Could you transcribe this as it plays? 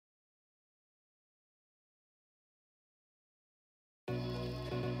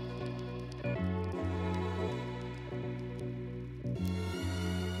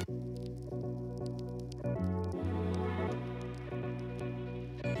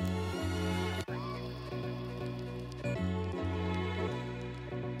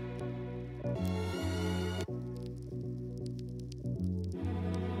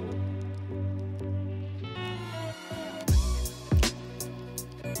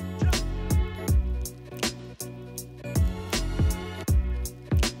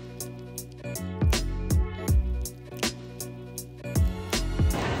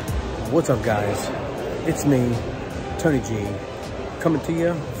What's up, guys? It's me, Tony G, coming to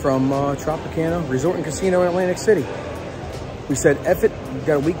you from Tropicana Resort and Casino in Atlantic City. We said, F it, we've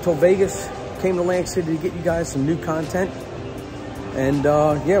got a week till Vegas. Came to Atlantic City to get you guys some new content. And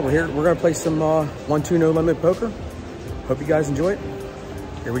yeah, we're here. We're gonna play some 1-2 no limit poker. Hope you guys enjoy it.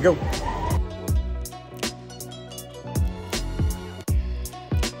 Here we go.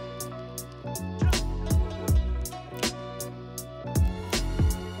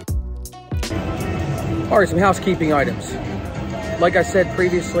 All right, some housekeeping items. Like I said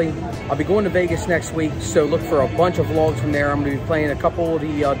previously, I'll be going to Vegas next week, so look for a bunch of vlogs from there. I'm going to be playing a couple of the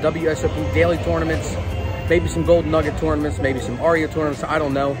WSOP daily tournaments, maybe some Golden Nugget tournaments, maybe some Aria tournaments, I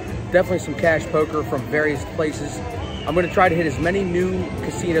don't know. Definitely some cash poker from various places. I'm going to try to hit as many new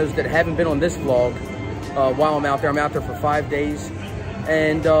casinos that haven't been on this vlog while I'm out there. I'm out there for 5 days.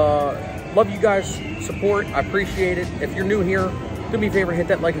 And love you guys' support. I appreciate it. If you're new here, do me a favor, hit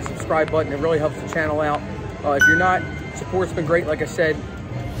that like and subscribe button. It really helps the channel out. If you're not, support's been great, like I said.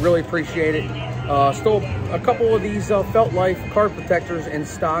 Really appreciate it. Still a couple of these Felt Life card protectors in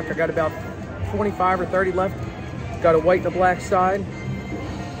stock. I got about 25 or 30 left. Got a white and a black side.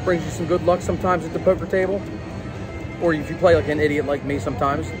 Brings you some good luck sometimes at the poker table. Or if you play like an idiot like me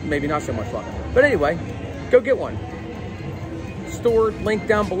sometimes, maybe not so much luck. But anyway, go get one. Store link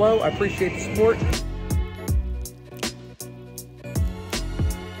down below. I appreciate the support.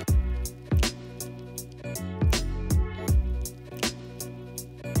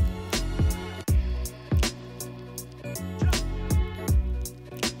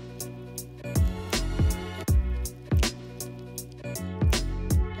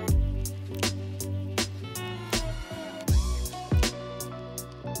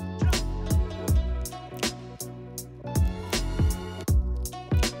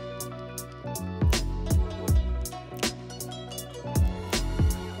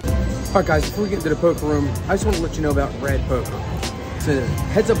 All right, guys, before we get into the poker room, I just want to let you know about Red Poker. It's a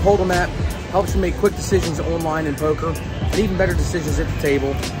heads-up hold'em app, helps you make quick decisions online in poker, and even better decisions at the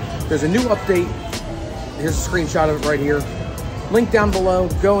table. There's a new update. Here's a screenshot of it right here. Link down below.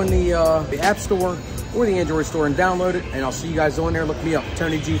 Go in the App Store or the Android Store and download it, and I'll see you guys on there. Look me up,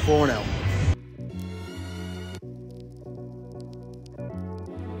 Tony G 410.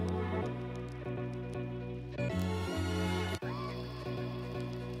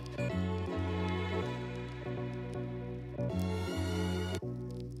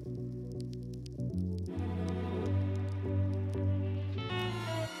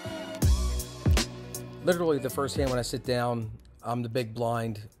 Literally the first hand when I sit down, I'm the big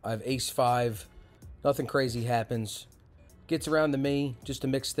blind. I have ace-5. Nothing crazy happens. Gets around to me just to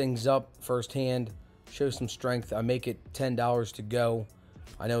mix things up. First hand, show some strength. I make it $10 to go.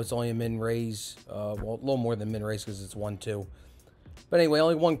 I know it's only a min raise. Well, a little more than min raise because it's 1-2. But anyway,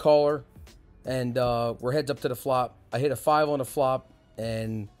 only one caller. And we're heads up to the flop. I hit a 5 on the flop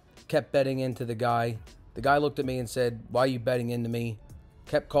and kept betting into the guy. The guy looked at me and said, "Why are you betting into me?"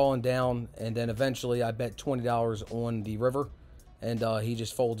 Kept calling down, and then eventually I bet $20 on the river, and he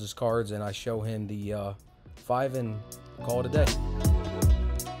just folds his cards, and I show him the 5 and call it a day.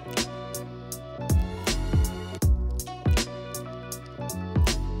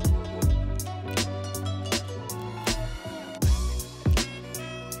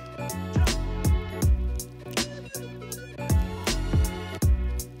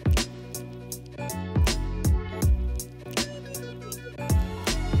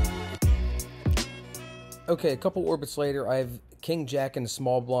 Okay, a couple orbits later, I have King Jack in the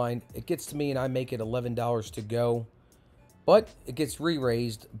small blind. It gets to me and I make it $11 to go. But it gets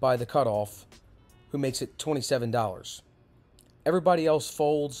re-raised by the cutoff, who makes it $27. Everybody else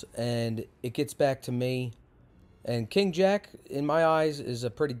folds and it gets back to me. And King Jack, in my eyes, is a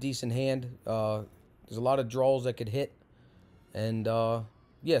pretty decent hand. There's a lot of draws that could hit. And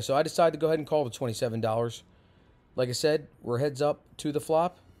yeah, so I decided to go ahead and call the $27. Like I said, we're heads up to the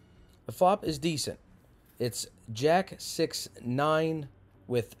flop. The flop is decent. It's Jack 6-9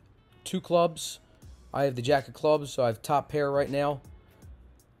 with 2 clubs. I have the Jack of clubs, so I have top pair right now.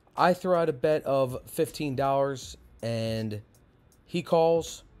 I throw out a bet of $15, and he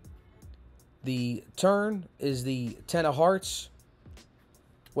calls. The turn is the 10 of hearts.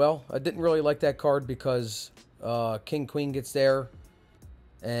 Well, I didn't really like that card because King Queen gets there,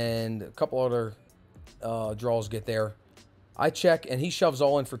 and a couple other draws get there. I check, and he shoves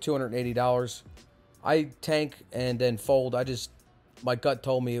all in for $280. I tank and then fold. My gut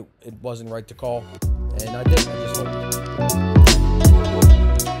told me it wasn't right to call, and I did. I just folded.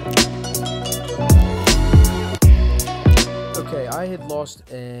 Okay, I had lost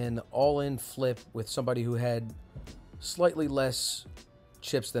an all-in flip with somebody who had slightly less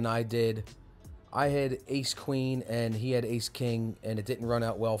chips than I did. I had ace queen and he had ace king, and it didn't run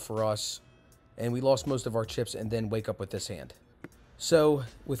out well for us, and we lost most of our chips and then wake up with this hand. So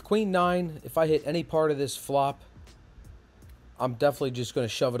with queen 9, if I hit any part of this flop, I'm definitely just going to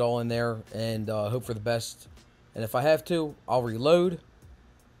shove it all in there and hope for the best. And if I have to, I'll reload.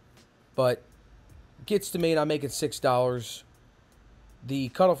 But it gets to me and I make it $6. The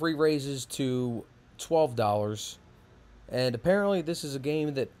cutoff re-raises to $12. And apparently this is a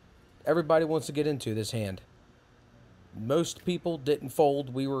game that everybody wants to get into, this hand. Most people didn't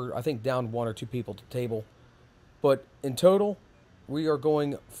fold. We were, I think, down 1 or 2 people to the table. But in total, we are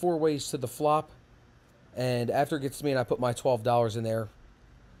going 4 ways to the flop. And after it gets to me and I put my $12 in there,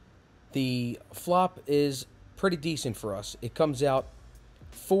 the flop is pretty decent for us. It comes out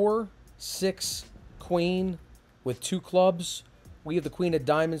 4, 6, queen with 2 clubs. We have the queen of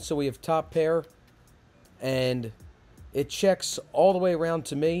diamonds, so we have top pair. And it checks all the way around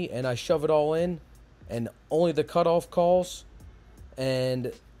to me, and I shove it all in. And only the cutoff calls.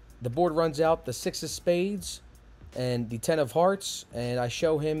 And the board runs out the 6 of spades and the 10 of hearts. And I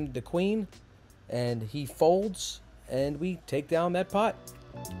show him the queen. And he folds, and we take down that pot.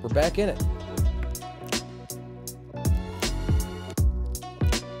 We're back in it.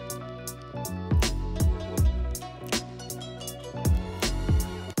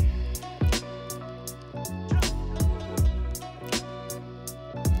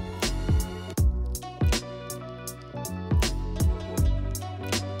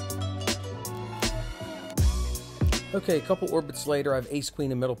 Okay, a couple orbits later, I have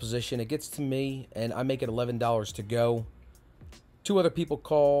ace-queen in middle position. It gets to me, and I make it $11 to go. 2 other people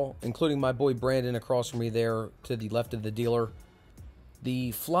call, including my boy Brandon across from me there to the left of the dealer.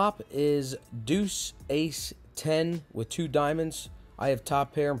 The flop is deuce, ace, 10 with 2 diamonds. I have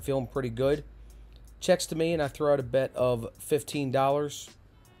top pair. I'm feeling pretty good. Checks to me, and I throw out a bet of $15.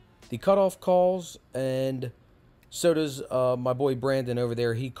 The cutoff calls, and so does my boy Brandon over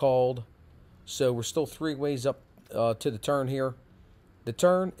there. He called. So we're still 3 ways up to the turn here. The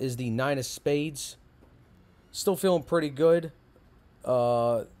turn is the 9 of spades. Still feeling pretty good.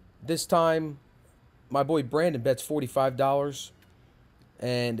 This time, my boy Brandon bets $45.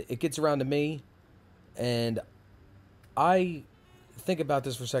 And it gets around to me. And I think about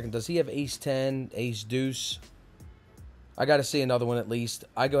this for a second. Does he have ace 10, ace deuce? I got to see another one at least.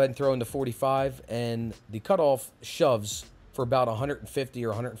 I go ahead and throw in the 45. And the cutoff shoves for about 150 or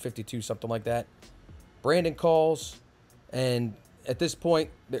 152, something like that. Brandon calls, and at this point,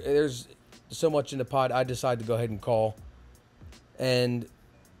 there's so much in the pot, I decide to go ahead and call. And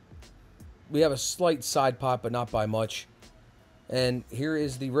we have a slight side pot, but not by much. And here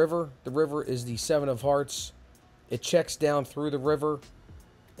is the river. The river is the 7 of hearts. It checks down through the river,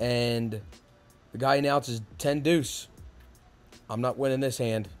 and the guy announces 10 deuce. I'm not winning this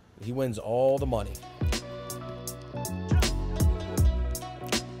hand. He wins all the money.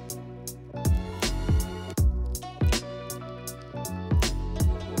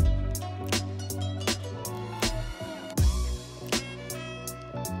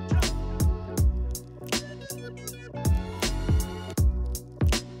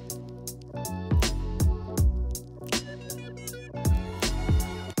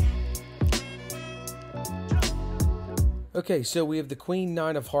 Okay, so we have the queen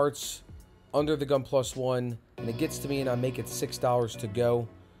 9 of hearts under the gun +1, and it gets to me and I make it $6 to go.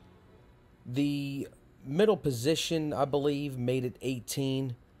 The middle position, I believe, made it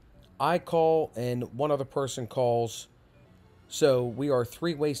 18. I call and one other person calls. So we are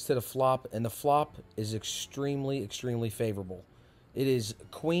 3 ways to the flop, and the flop is extremely, extremely favorable. It is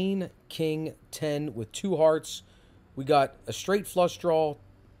queen, king, 10 with 2 hearts. We got a straight flush draw.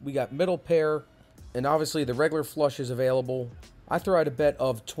 We got middle pair. And obviously the regular flush is available. I throw out a bet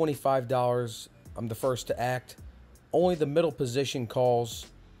of $25. I'm the first to act. Only the middle position calls.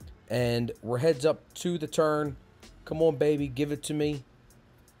 And we're heads up to the turn. Come on, baby. Give it to me.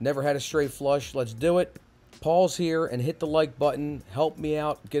 Never had a straight flush. Let's do it. Pause here and hit the like button. Help me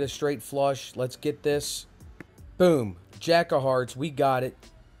out. Get a straight flush. Let's get this. Boom. Jack of hearts. We got it.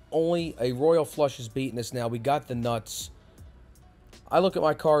 Only a royal flush is beating us now. We got the nuts. I look at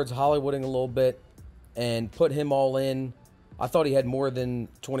my cards, Hollywooding a little bit, and put him all in. I thought he had more than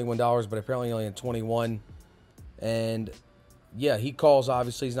 $21, but apparently he only had 21. And yeah, he calls.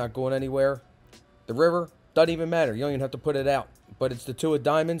 Obviously, he's not going anywhere. The river doesn't even matter. You don't even have to put it out. But it's the 2 of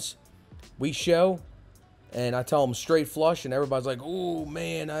diamonds. We show, and I tell him straight flush, and everybody's like, "Oh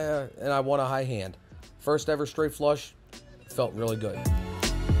man!" And I won a high hand. First ever straight flush. Felt really good.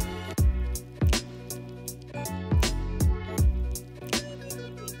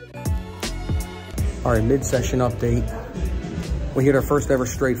 All right, mid-session update. We hit our first ever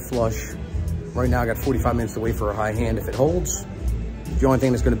straight flush. Right now I got 45 minutes to wait for a high hand. If it holds, the only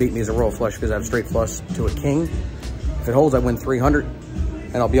thing that's gonna beat me is a royal flush because I have straight flush to a king. If it holds, I win 300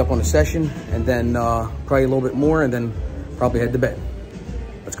 and I'll be up on the session, and then probably a little bit more, and then probably head to bed.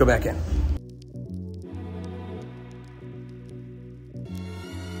 Let's go back in.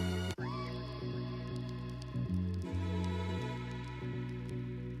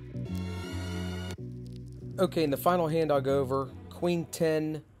 Okay, in the final hand I'll go over, Queen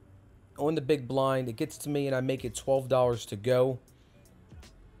 10 on the big blind. It gets to me and I make it $12 to go.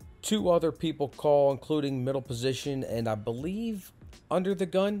 2 other people call, including middle position and I believe under the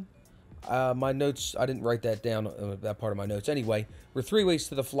gun. My notes, I didn't write that down, that part of my notes. Anyway, we're 3 ways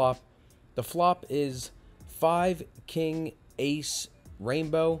to the flop. The flop is 5, king, ace,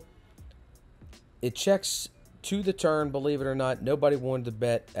 rainbow. It checks to the turn, believe it or not. Nobody wanted to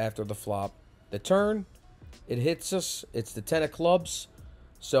bet after the flop. The turn, it hits us. It's the 10 of clubs,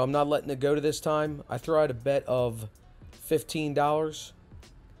 so I'm not letting it go to this time. I throw out a bet of $15,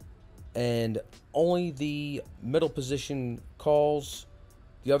 and only the middle position calls.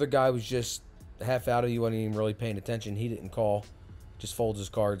 The other guy was just half out of you, wasn't even really paying attention. He didn't call, just folds his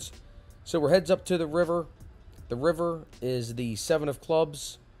cards. So we're heads up to the river. The river is the 7 of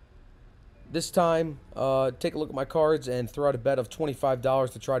clubs. This time, take a look at my cards and throw out a bet of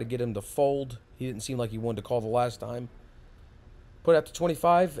 $25 to try to get him to fold. He didn't seem like he wanted to call the last time. Put out to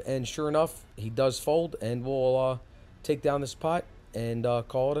 25, and sure enough, he does fold, and we'll take down this pot and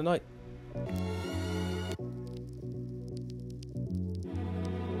call it a night.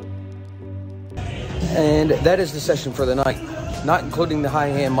 And that is the session for the night, not including the high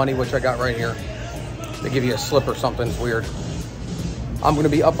hand money, which I got right here. They give you a slip or something, it's weird. I'm going to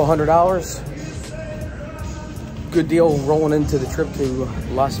be up $100. Good deal rolling into the trip to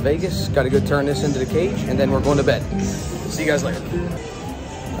Las Vegas. Got to go turn this into the cage, and then we're going to bed. See you guys later.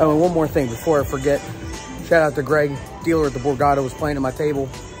 Oh, and one more thing before I forget. Shout out to Greg, dealer at the Borgata, was playing at my table.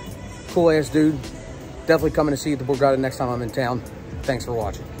 Cool ass dude. Definitely coming to see you at the Borgata next time I'm in town. Thanks for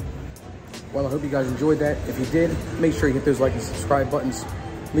watching. Well, I hope you guys enjoyed that. If you did, make sure you hit those like and subscribe buttons.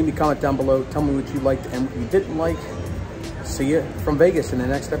 Leave me a comment down below. Tell me what you liked and what you didn't like. See you from Vegas in the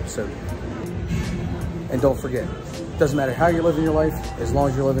next episode. And don't forget, it doesn't matter how you're living your life, as long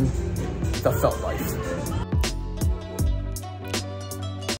as you're living the felt life.